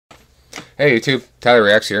Hey YouTube, Tyler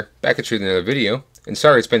Reacts here, back at you with another video. And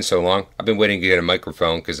sorry it's been so long. I've been waiting to get a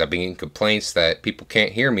microphone because I've been getting complaints that people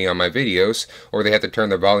can't hear me on my videos, or they have to turn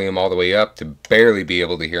their volume all the way up to barely be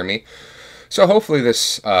able to hear me. So hopefully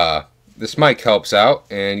this mic helps out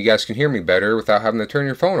and you guys can hear me better without having to turn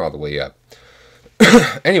your phone all the way up.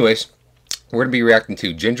 Anyways, we're going to be reacting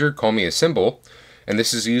to Jinjer, Call Me a Symbol, and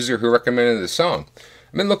this is a user who recommended this song.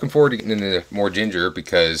 I've been looking forward to getting into more Jinjer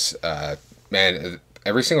because, man,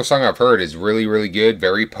 every single song I've heard is really, really good,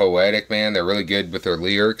 very poetic, man. They're really good with their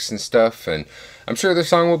lyrics and stuff, and I'm sure this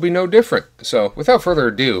song will be no different. So, without further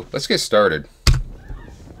ado, let's get started.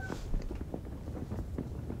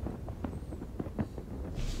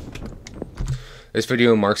 This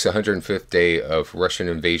video marks the 105th day of Russian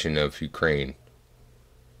invasion of Ukraine.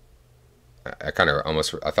 I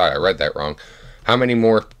thought I read that wrong. How many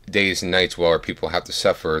more days and nights will our people have to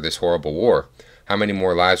suffer this horrible war? How many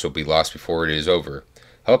more lives will be lost before it is over?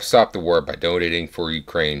 Help stop the war by donating for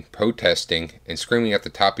Ukraine, protesting, and screaming at the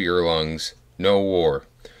top of your lungs, no war.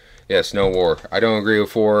 Yes, no war. I don't agree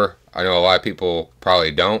with war. I know a lot of people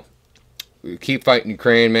probably don't. Keep fighting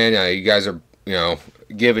Ukraine, man. You guys are,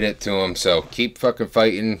 giving it to them, so keep fucking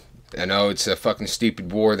fighting. I know it's a fucking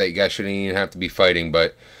stupid war that you guys shouldn't even have to be fighting,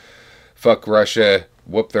 but fuck Russia.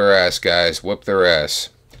 Whoop their ass, guys. Whoop their ass.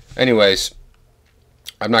 Anyways,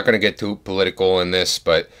 I'm not going to get too political in this,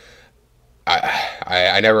 but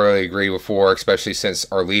I never really agree with war, especially since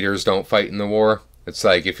our leaders don't fight in the war. It's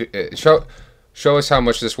like, show us how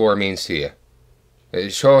much this war means to you.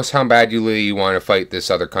 Show us how bad you want to fight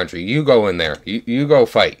this other country. You go in there. You go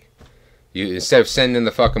fight. Instead of sending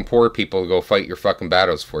the fucking poor people to go fight your fucking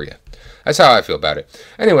battles for you. That's how I feel about it.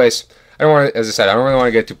 Anyways, I don't want to, as I said, I don't really want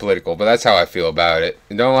to get too political, but that's how I feel about it.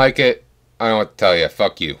 You don't like it? I don't know what to tell you.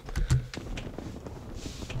 Fuck you.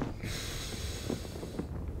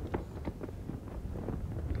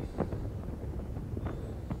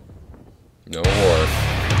 No war.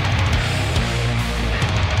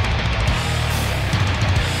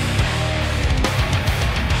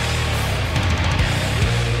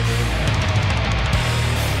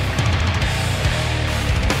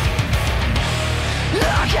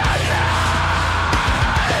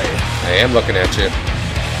 I am looking at you.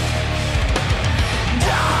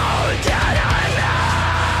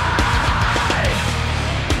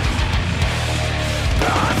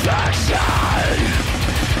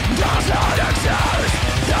 Does not exist.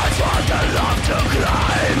 That's what they love to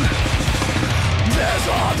claim. These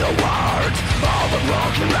are the words of a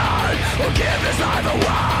broken man who give his life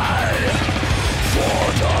away for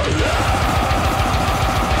the less.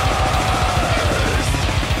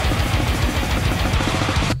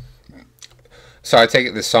 So I take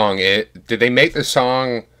it this song, did they make this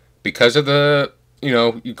song because of the,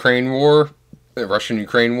 Ukraine war, the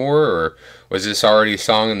Russian-Ukraine war, or was this already a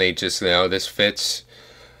song and they just, this fits?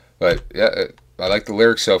 But yeah, I like the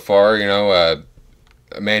lyrics so far. A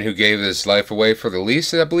man who gave his life away for the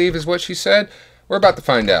least, I believe is what she said. We're about to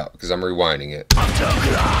find out because I'm rewinding it. These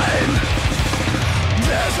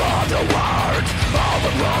are the words of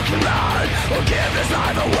a broken man who gave his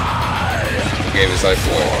life away. Who gave his life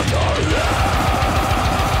away.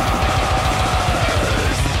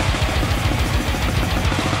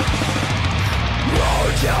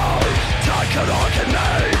 Take a look at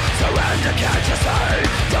me, surrender, can't you see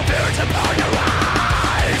the fears upon your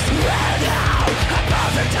eyes? And how a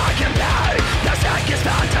perfect I can be, the sickest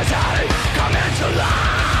fantasy come into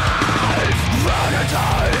life.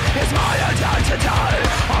 Vanity is my identity,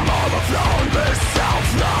 I'm overflowing with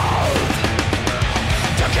self-love.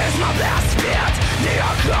 To kiss my last spit, they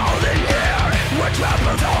are clothing here, which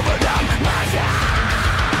tramples over them, my fate.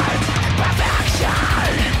 Perfection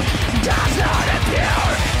does not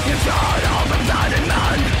appear in front of a blinded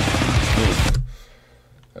man.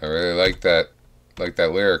 I really like that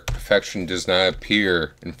lyric. Perfection does not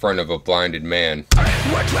appear in front of a blinded man.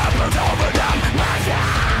 What tramples over them, my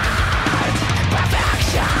fate.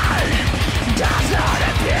 Perfection does not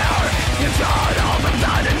appear in front of a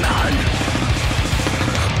blinded man.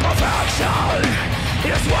 Perfection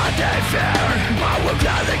is what they fear. I will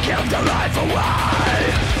gladly give their life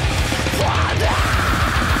away for them.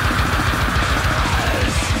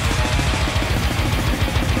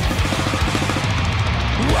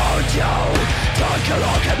 Won't you take a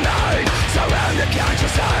look at me? Surrender, can't you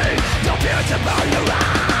see the beauty upon your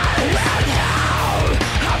eyes? And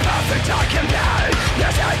how perfect I can be, the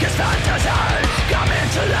sickest fantasy come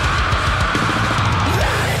into life.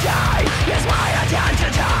 Vanity is my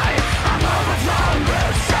identity, I'm overflowing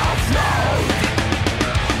with self-love.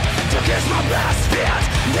 To kiss my best feet,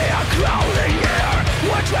 they are crawling here,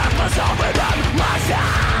 what tramples over them, my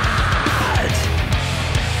side.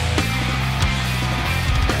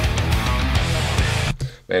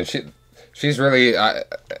 Man, she's really. I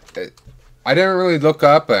didn't really look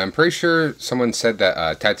up, but I'm pretty sure someone said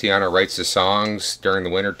that Tatiana writes the songs during the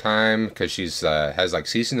winter time because she's has like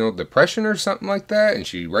seasonal depression or something like that, and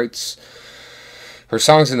she writes her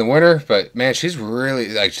songs in the winter. But man, she's really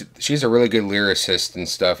like she's a really good lyricist and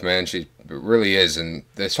stuff, man. She really is, and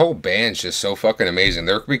this whole band's just so fucking amazing.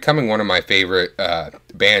 They're becoming one of my favorite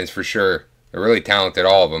bands for sure. They're really talented,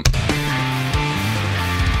 all of them.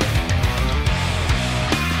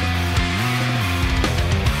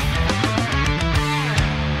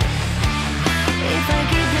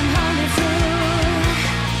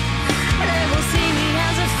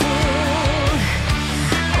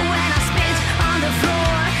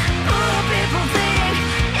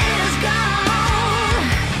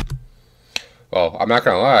 Well, I'm not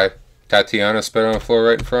gonna lie. Tatiana spit on the floor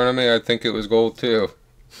right in front of me. I think it was gold too.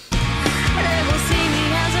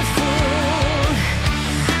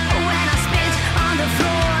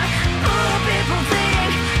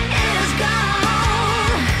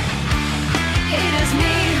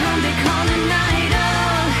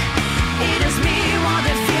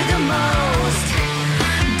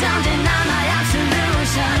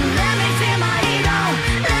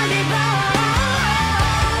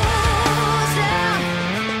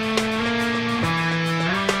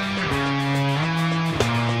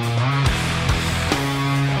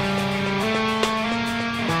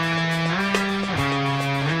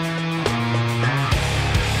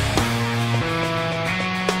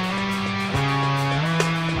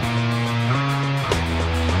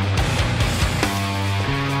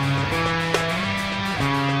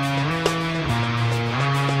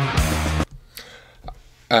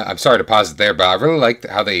 I'm sorry to pause it there, but I really like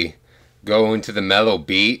how they go into the mellow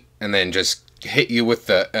beat and then just hit you with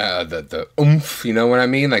the oomph. You know what I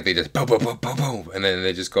mean? Like they just boom, boom, boom, boom, boom, and then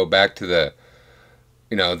they just go back to the,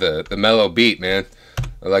 you know, the mellow beat, man.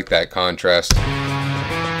 I like that contrast.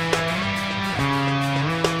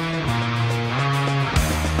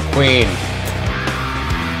 Queen.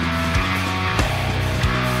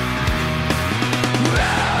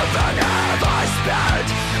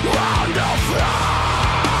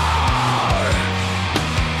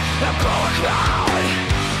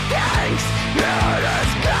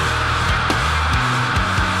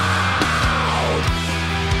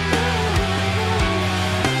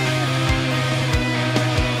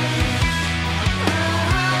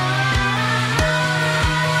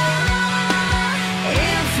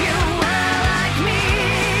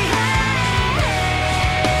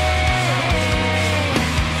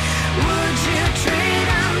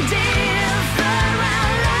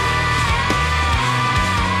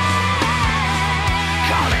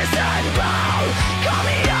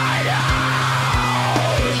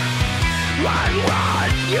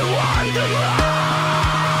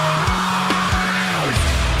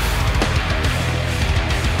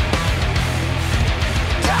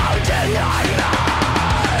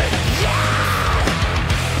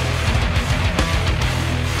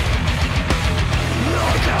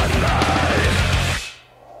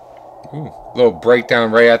 Ooh, little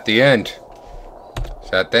breakdown right at the end. Is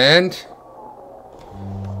that the end?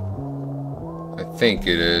 I think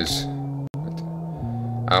it is.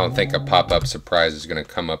 I don't think a pop-up surprise is going to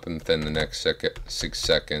come up within the next 6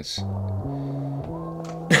 seconds.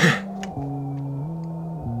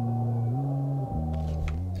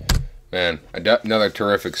 Man, another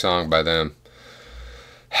terrific song by them.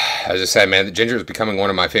 As I said, man, the Jinjer is becoming one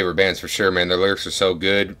of my favorite bands for sure, man. Their lyrics are so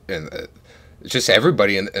good, and it's just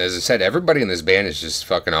everybody, and as I said, everybody in this band is just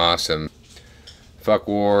fucking awesome. Fuck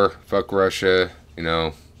war, fuck Russia, you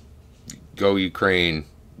know, go Ukraine,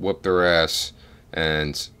 whoop their ass,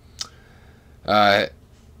 and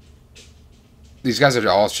these guys are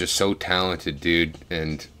all just so talented, dude,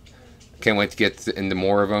 and can't wait to get into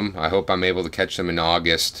more of them. I hope I'm able to catch them in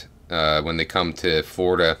August when they come to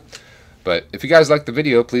Florida. But if you guys like the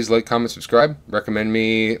video, please like, comment, subscribe. Recommend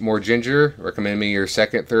me more Jinjer. Recommend me your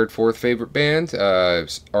second, third, fourth favorite band.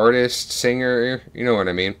 Artist, singer, you know what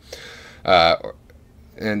I mean.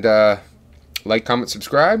 And like, comment,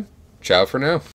 subscribe. Ciao for now.